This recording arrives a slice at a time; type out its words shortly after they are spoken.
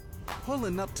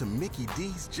Pulling up to Mickey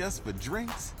D's just for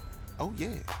drinks? Oh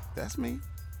yeah, that's me.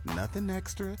 Nothing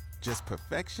extra, just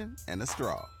perfection and a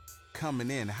straw. Coming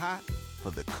in hot for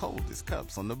the coldest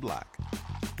cups on the block.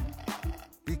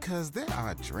 Because there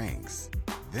are drinks.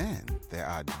 Then there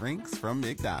are drinks from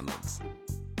McDonald's.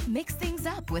 Mix things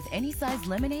up with any size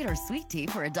lemonade or sweet tea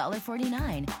for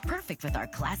 $1.49. Perfect with our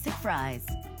classic fries.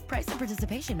 Price and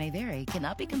participation may vary.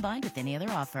 Cannot be combined with any other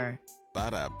offer.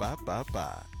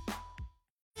 Ba-da-ba-ba-ba.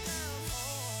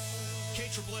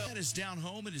 That is Down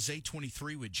Home. It is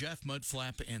 8:23 with Jeff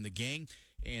Mudflap and the gang.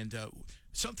 And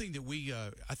something that we,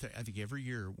 I think every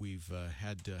year we've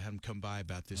had them come by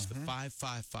about this, the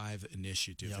 555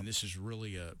 initiative. Yep. And this is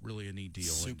really a neat deal.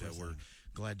 Super and we're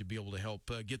glad to be able to help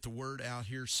get the word out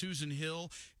here. Susan Hill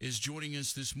is joining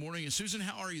us this morning. And Susan,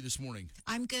 how are you this morning?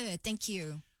 I'm good. Thank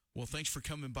you. Well, thanks for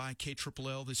coming by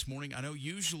KLLL this morning. I know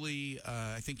usually,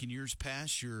 I think in years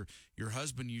past, your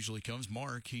husband usually comes.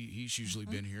 Mark, he's usually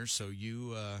been here. So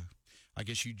you, I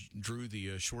guess you drew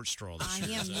the short straw this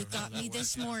year. I am. You got me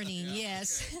this morning. Yeah,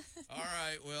 yes. Okay. All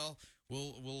right. Well,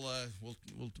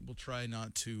 we'll try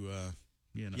not to.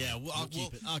 Yeah,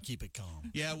 I'll keep it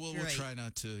calm. Yeah, we'll try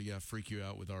not to freak you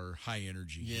out with our high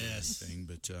energy thing.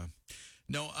 But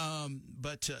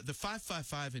the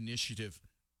 555 initiative.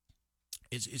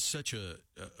 It's such a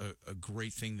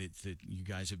great thing that you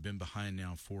guys have been behind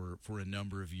now for a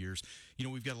number of years. You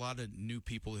know, we've got a lot of new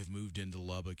people who have moved into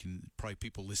Lubbock, and probably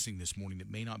people listening this morning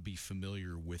that may not be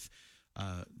familiar with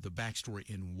the backstory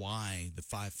and why the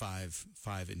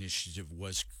 555 initiative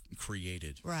was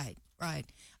created. Right.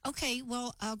 Okay,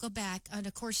 well, I'll go back. And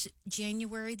of course,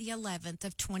 January the 11th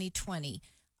of 2020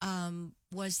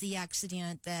 was the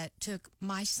accident that took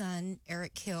my son,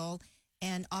 Eric Hill,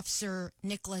 and Officer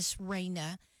Nicholas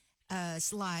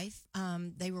Reyna's life.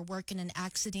 They were working an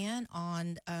accident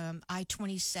on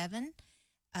I-27,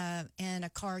 and a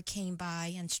car came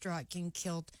by and struck and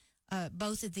killed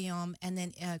both of them, and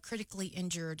then critically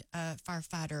injured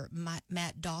firefighter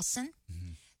Matt Dawson.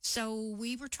 Mm-hmm. So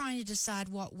we were trying to decide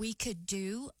what we could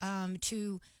do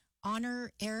to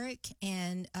honor Eric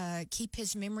and keep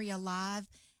his memory alive.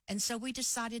 And so we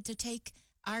decided to take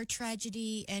our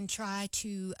tragedy and try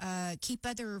to keep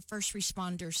other first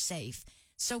responders safe.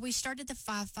 So we started the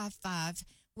 555,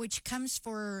 which comes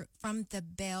from the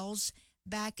bells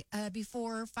back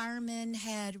before firemen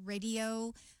had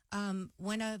radio.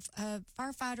 When a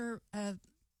firefighter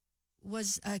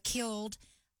was killed,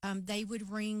 they would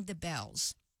ring the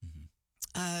bells.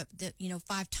 Mm-hmm.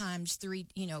 5 times, 3,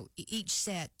 each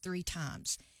set 3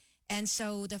 times. And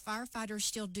so the firefighters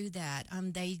still do that.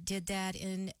 They did that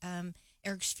in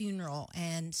Eric's funeral.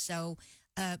 And so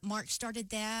Mark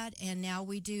started that, and now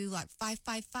we do like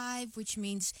 555, which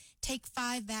means take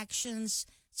 5 actions,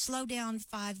 slow down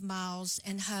 5 miles,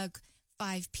 and hug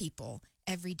 5 people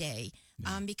every day.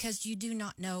 Because you do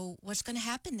not know what's going to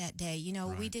happen that day.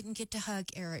 Right. We didn't get to hug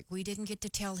Eric. We didn't get to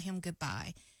tell him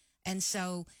goodbye. And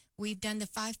so we've done the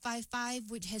 555,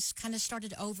 which has kind of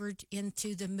started over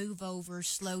into the move over,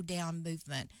 slow down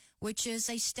movement, which is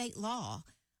a state law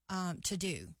to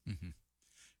do. Mm-hmm.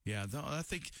 Yeah, I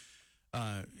think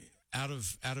out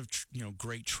of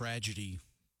great tragedy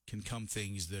can come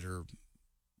things that are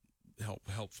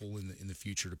helpful in the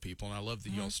future to people. And I love that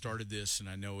y'all started this, and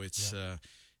I know it's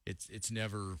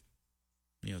never.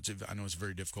 I know it's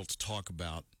very difficult to talk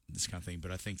about this kind of thing,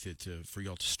 but I think that for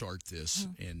y'all to start this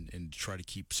and try to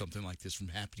keep something like this from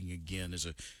happening again is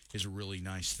a really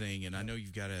nice thing. And I know you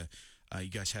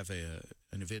guys have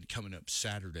an event coming up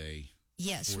Saturday.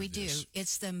 Yes, we do.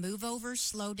 It's the Move Over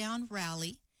Slow Down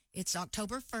Rally. It's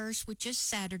October 1st, which is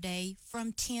Saturday,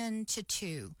 from 10 to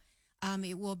 2.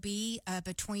 It will be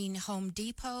between Home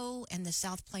Depot and the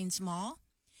South Plains Mall.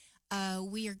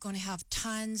 We are going to have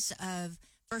tons of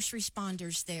first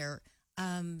responders there,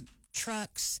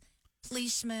 trucks,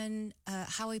 policemen,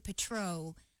 highway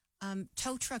patrol,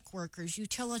 tow truck workers,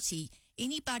 utility,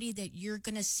 anybody that you're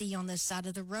going to see on the side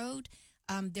of the road,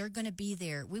 they're going to be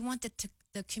there. We want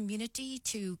the community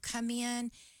to come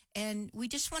in, and we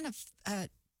just want to,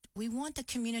 we want the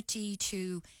community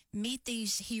to meet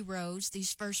these heroes,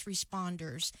 these first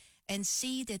responders, and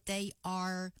see that they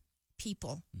are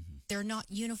people. Mm-hmm. They're not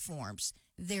uniforms.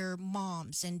 They're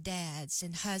moms and dads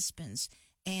and husbands.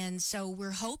 And so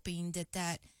we're hoping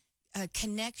that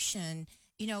connection,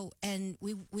 and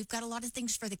we've got a lot of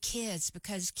things for the kids,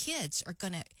 because kids are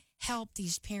going to help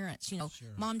these parents. Sure.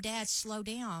 Mom, dad, slow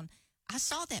down. I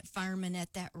saw that fireman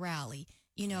at that rally.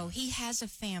 He has a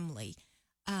family.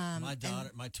 My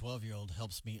daughter, my 12-year-old,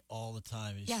 helps me all the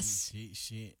time. Yes.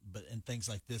 And things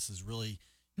like this is really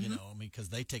You know, I mean, because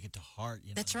they take it to heart. You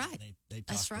know, That's right. They talk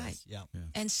That's to right. us. Yeah.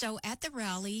 And so at the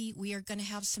rally, we are going to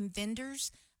have some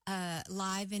vendors,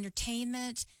 live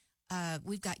entertainment.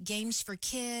 We've got games for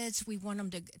kids. We want them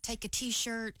to take a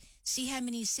T-shirt, see how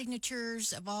many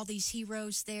signatures of all these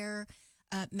heroes there.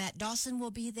 Matt Dawson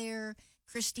will be there.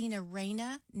 Christina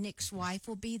Reyna, Nick's wife,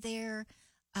 will be there.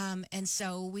 And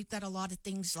so we've got a lot of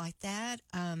things like that.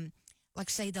 Like,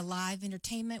 say, the live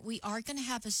entertainment. We are going to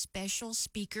have a special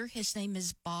speaker. His name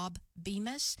is Bob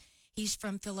Bemis. He's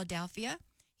from Philadelphia.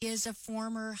 He is a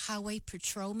former highway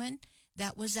patrolman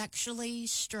that was actually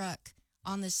struck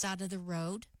on the side of the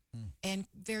road and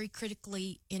very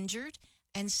critically injured.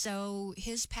 And so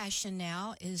his passion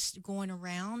now is going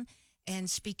around and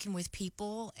speaking with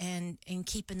people and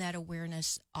keeping that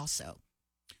awareness also.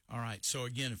 All right. So,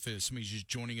 again, if somebody's just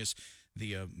joining us,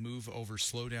 the Move Over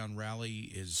Slow Down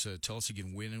Rally is, tell us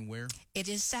again, when and where? It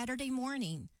is Saturday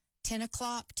morning, 10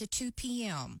 o'clock to 2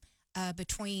 p.m.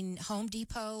 Between Home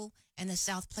Depot and the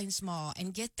South Plains Mall.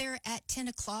 And get there at 10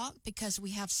 o'clock because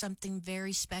we have something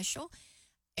very special.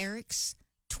 Eric's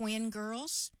twin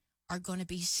girls are going to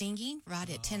be singing right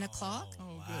at 10 o'clock.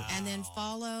 Oh, good. And then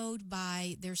followed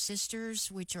by their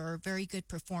sisters, which are very good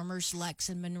performers, Lex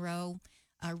and Monroe,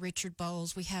 Richard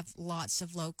Bowles. We have lots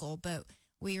of local, but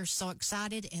we are so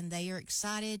excited, and they are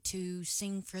excited to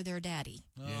sing for their daddy.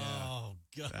 Oh,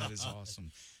 God. That is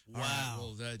awesome. Wow.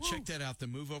 All right, well, check that out. The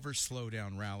Move Over Slow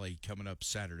Down Rally coming up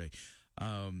Saturday.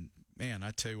 Man,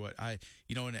 I tell you what,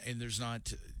 and there's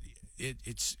not,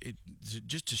 it's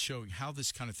just to show how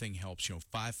this kind of thing helps,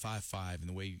 555 and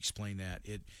the way you explain that,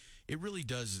 it really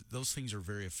does. Those things are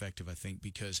very effective, I think,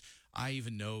 because I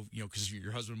even know, because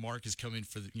your husband Mark has come in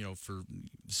for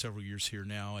several years here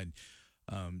now, and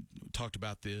talked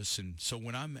about this. And so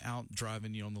when I'm out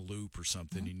driving, on the loop or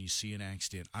something, and you see an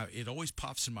accident, it always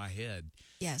pops in my head.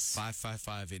 Yes.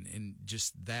 555, and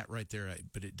just that right there.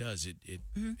 But it does.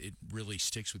 It really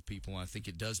sticks with people. And I think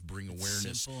it does bring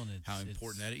awareness how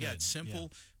important that is. Yeah, it's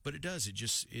simple, but it does.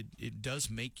 It does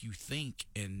make you think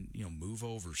and, move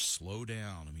over, slow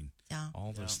down. I mean,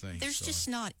 all those things. There's just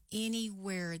not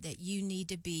anywhere that you need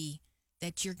to be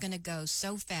that you're going to go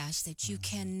so fast that you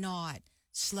cannot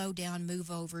slow down, move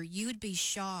over. You would be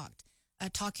shocked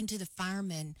talking to the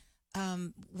firemen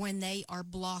when they are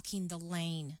blocking the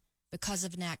lane because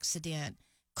of an accident.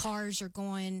 Cars are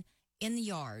going in the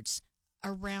yards,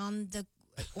 around the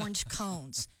orange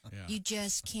cones. Yeah. You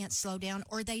just can't slow down,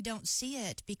 or they don't see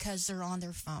it because they're on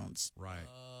their phones. Right.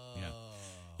 Yeah.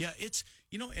 Yeah, it's,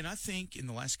 and I think in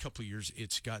the last couple of years,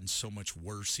 it's gotten so much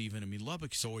worse even. I mean,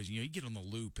 Lubbock is always, you get on the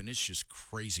loop and it's just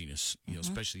craziness,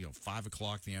 especially, 5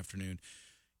 o'clock in the afternoon.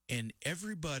 And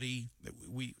everybody,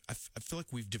 I feel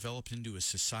like we've developed into a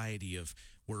society of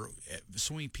where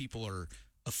so many people are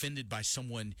offended by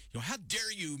someone, how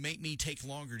dare you make me take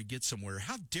longer to get somewhere?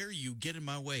 How dare you get in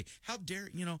my way? How dare,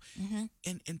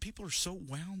 and people are so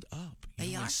wound up.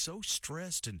 They are. So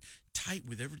stressed and tight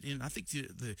with everything. And I think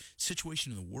the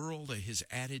situation in the world has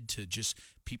added to just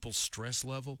people's stress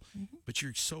level. But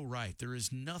you're so right. There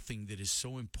is nothing that is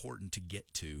so important to get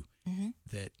to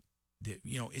that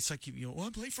it's like,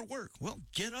 I'm late for work. Well,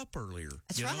 get up earlier.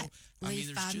 That's right.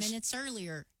 Leave 5 minutes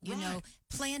earlier.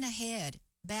 Plan ahead.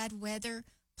 Bad weather,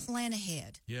 plan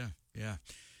ahead. Yeah.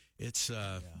 It's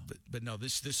but no,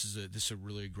 this is a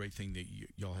really great thing that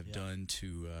y'all have done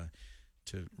to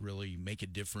really make a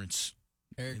difference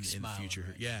in the future.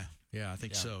 Right? Yeah, I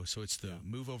think so. So it's the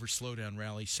Move Over Slow Down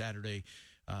Rally Saturday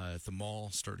at the mall,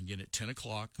 starting again at 10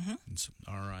 o'clock.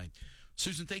 All right.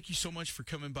 Susan, thank you so much for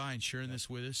coming by and sharing this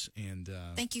with us. And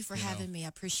thank you for having me. I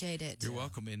appreciate it. You're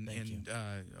welcome. And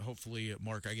hopefully,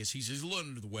 Mark, I guess he's a little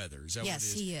under the weather. Is that what it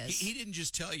is? Yes, he is. He didn't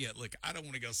just tell you, look, I don't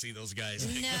want to go see those guys.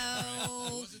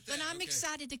 No, but I'm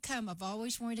excited to come. I've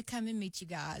always wanted to come and meet you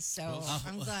guys, so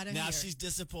I'm glad I'm here. Now she's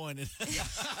disappointed. We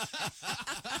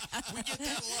get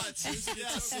that a lot, Susan.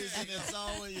 Susan, it's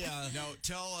always, No,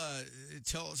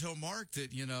 tell Mark that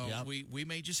we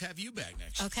may just have you back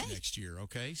next year.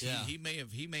 Okay. So he may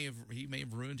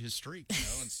have ruined his streak.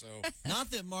 And so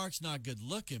not that Mark's not good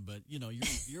looking, but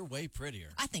you're way prettier.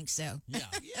 I think so. Yeah.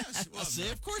 Yes. Well, see,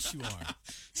 of course you are.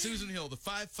 Susan Hill, the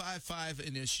 555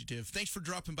 Initiative. Thanks for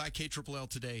dropping by KLLL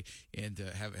today, and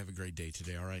have a great day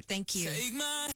today. All right. Thank you.